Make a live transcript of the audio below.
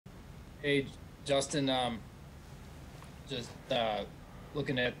Hey, Justin, just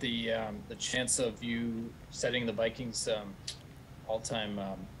looking at the chance of you setting the Vikings all-time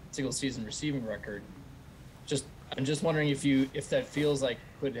single-season receiving record. Just I'm just wondering if that feels like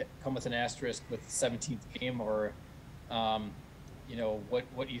could come with an asterisk with the 17th game, or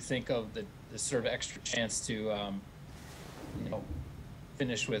what you think of the sort of extra chance to you know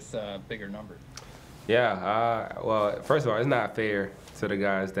finish with bigger numbers. Yeah, well, first of all, it's not fair to the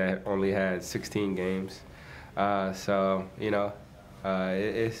guys that only had 16 games. So,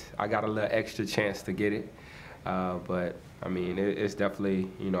 it's I got a little extra chance to get it. But, I mean, it's definitely,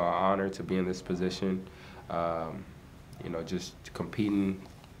 an honor to be in this position. Um, just competing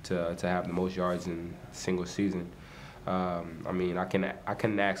to have the most yards in a single season. I mean, I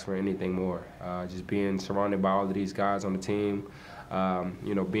couldn't ask for anything more. Just being surrounded by all of these guys on the team,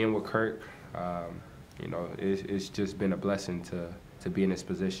 being with Kirk. It's just been a blessing to be in this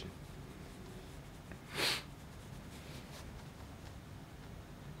position.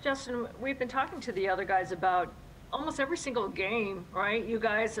 Justin, we've been talking to the other guys about almost every single game, right? You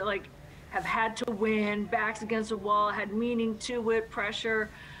guys have had to win, backs against the wall, had meaning to it,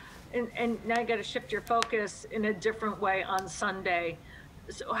 pressure, and now you got to shift your focus in a different way on Sunday.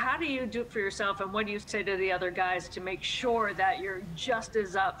 So how do you do it for yourself, and what do you say to the other guys to make sure that you're just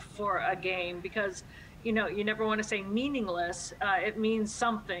as up for a game? Because you never want to say meaningless. It means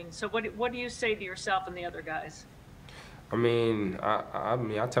something. So what do you say to yourself and the other guys?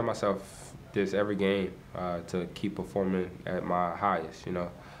 I tell myself this every game to keep performing at my highest. I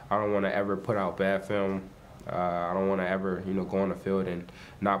don't want to ever put out bad film. I don't want to ever, go on the field and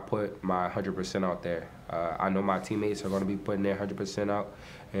not put my 100% out there. I know my teammates are going to be putting their 100% out,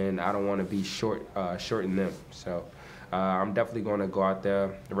 and I don't want to be shorting them. So I'm definitely going to go out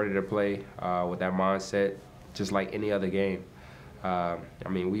there ready to play with that mindset, just like any other game.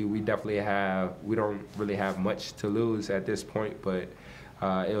 We definitely we don't really have much to lose at this point, but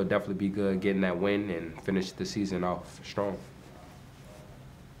it'll definitely be good getting that win and finish the season off strong.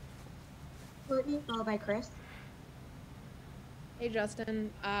 Courtney, followed by Chris. Hey,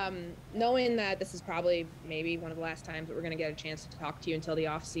 Justin. Knowing that this is probably maybe one of the last times that we're going to get a chance to talk to you until the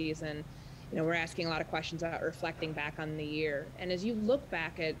off season, we're asking a lot of questions about reflecting back on the year. And as you look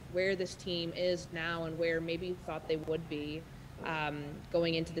back at where this team is now and where maybe you thought they would be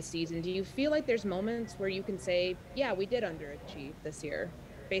going into the season, do you feel like there's moments where you can say, yeah, we did underachieve this year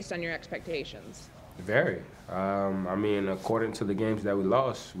based on your expectations? Very. According to the games that we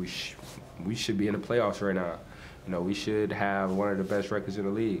lost, we should be in the playoffs right now. We should have one of the best records in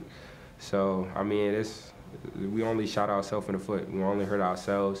the league. So, we only shot ourselves in the foot. We only hurt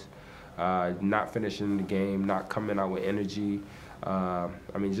ourselves. Not finishing the game, not coming out with energy.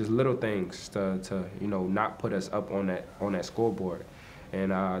 Just little things to not put us up on that scoreboard.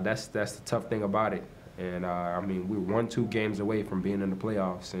 And that's the tough thing about it. And we're 1-2 games away from being in the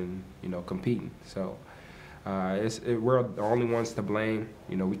playoffs and competing. So we're the only ones to blame.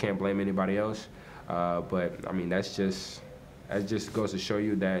 We can't blame anybody else. But that just goes to show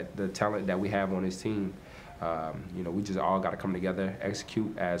you that the talent that we have on this team. We just all got to come together,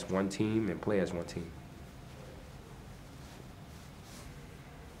 execute as one team, and play as one team.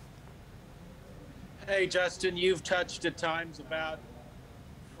 Hey, Justin, you've touched at times about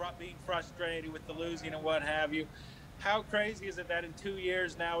being frustrated with the losing and what have you. How crazy is it that in 2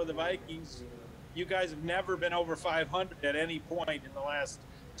 years now with the Vikings, you guys have never been over 500 at any point in the last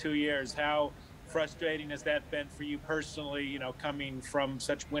 2 years? How frustrating has that been for you personally, coming from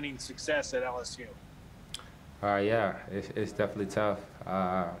such winning success at LSU? Yeah, it's definitely tough.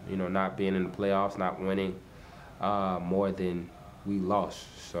 Not being in the playoffs, not winning more than we lost.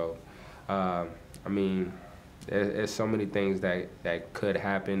 So, there's so many things that could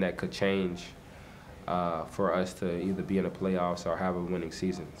happen, that could change for us to either be in the playoffs or have a winning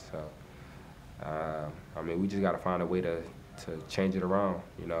season. So, we just got to find a way to change it around.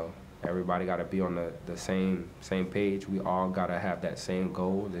 Everybody got to be on the same page. We all got to have that same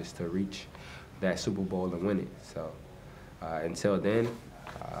goal, is to reach that Super Bowl and win it. So until then,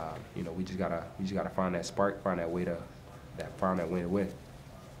 we just gotta find that spark, find that way to win.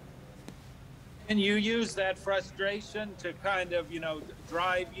 And you use that frustration to kind of,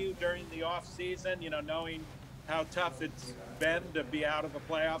 drive you during the off season, knowing how tough it's been to be out of the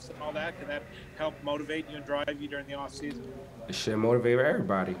playoffs and all that. Can that help motivate you and drive you during the off season? It should motivate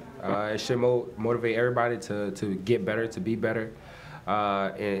everybody. It should motivate everybody to get better, to be better,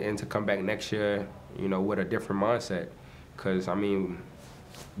 and to come back next year, with a different mindset. Because,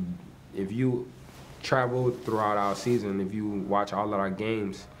 if you travel throughout our season, if you watch all of our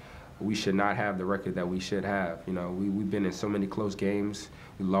games, we should not have the record that we should have. You know, we've been in so many close games.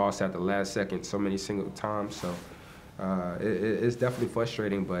 We lost at the last second so many single times. So it's definitely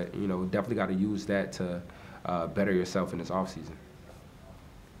frustrating, but, you know, we definitely got to use that to better yourself in this offseason.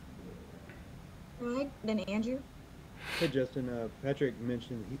 Right, then Andrew. Hey Justin, Patrick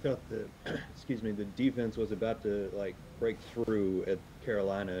mentioned he thought the excuse me, the defense was about to like break through at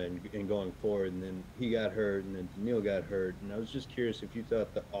Carolina and going forward, and then he got hurt, and then Neil got hurt, and I was just curious if you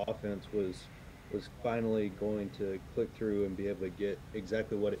thought the offense was finally going to click through and be able to get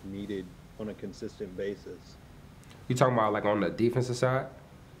exactly what it needed on a consistent basis. You talking about like on the defensive side?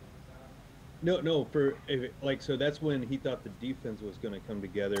 No, so that's when he thought the defense was going to come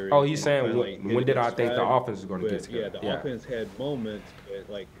together. Oh, he's saying when did I think the offense was going to get together? Yeah, the offense had moments, but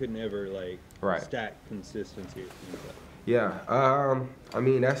like couldn't ever like stack consistency. Yeah, I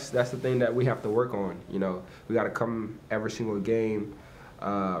mean that's the thing that we have to work on. You know, we got to come every single game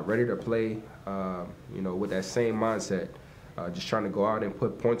ready to play. You know, with that same mindset, just trying to go out and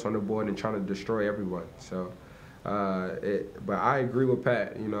put points on the board and trying to destroy everyone. So. But I agree with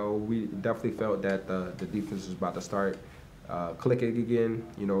Pat. You know, we definitely felt that the defense was about to start clicking again.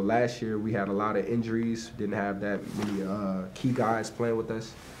 You know, last year we had a lot of injuries, didn't have that many key guys playing with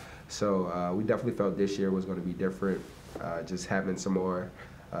us. So we definitely felt this year was going to be different, just having some more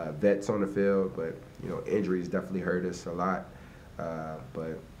vets on the field. But, you know, injuries definitely hurt us a lot.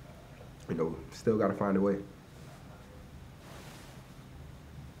 But, you know, still got to find a way.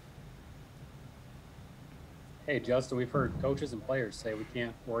 Hey, Justin, we've heard coaches and players say we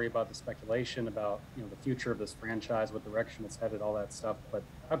can't worry about the speculation about, you know, the future of this franchise, what direction it's headed, all that stuff. But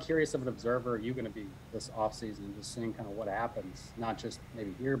how curious of an observer are you going to be this offseason, just seeing kind of what happens, not just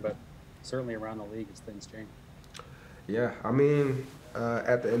maybe here, but certainly around the league as things change? Yeah, I mean,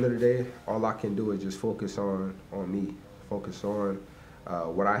 at the end of the day, all I can do is just focus on me, focus on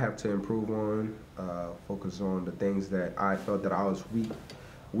what I have to improve on, focus on the things that I felt that I was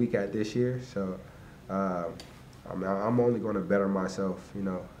weak at this year. So. I mean, I'm only going to better myself, you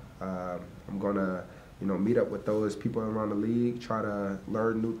know. I'm going to, you know, meet up with those people around the league, try to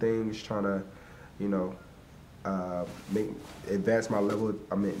learn new things, trying to, you know, advance my level,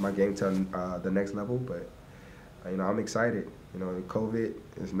 my game to the next level. But, you know, I'm excited. You know, COVID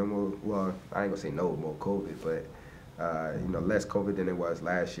is no more, well, I ain't going to say no more COVID, but, you know, less COVID than it was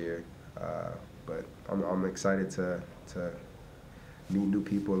last year. But I'm excited to meet new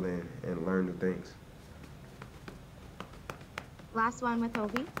people and learn new things. Last one with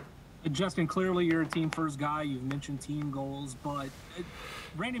Obi. Justin, clearly you're a team-first guy. You've mentioned team goals, but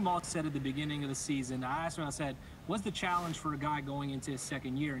Randy Moss said at the beginning of the season, I asked him, I said, what's the challenge for a guy going into his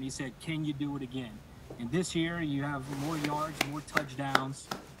second year? And he said, can you do it again? And this year you have more yards, more touchdowns.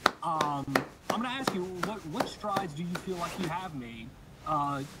 I'm going to ask you, what strides do you feel like you have made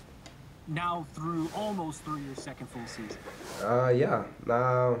now almost through your second full season? Yeah.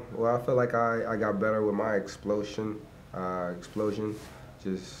 Well, I feel like I got better with my explosion,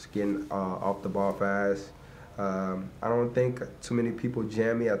 just getting off the ball fast. I don't think too many people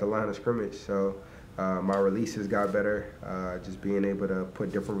jam me at the line of scrimmage, so my releases got better, just being able to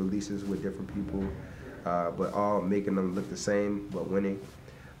put different releases with different people, but all making them look the same, but winning.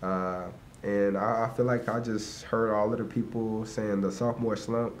 And I feel like I just heard all of the people saying the sophomore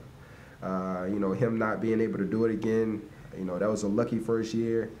slump, you know, him not being able to do it again, you know, that was a lucky first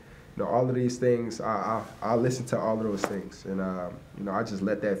year. You know, all of these things, I listen to all of those things, and you know, I just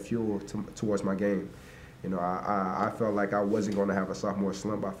let that fuel towards my game. You know, I felt like I wasn't going to have a sophomore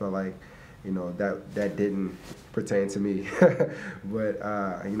slump. I felt like, you know, that didn't pertain to me. But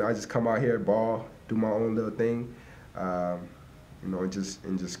you know, I just come out here, ball, do my own little thing, you know, and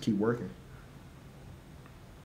just keep working.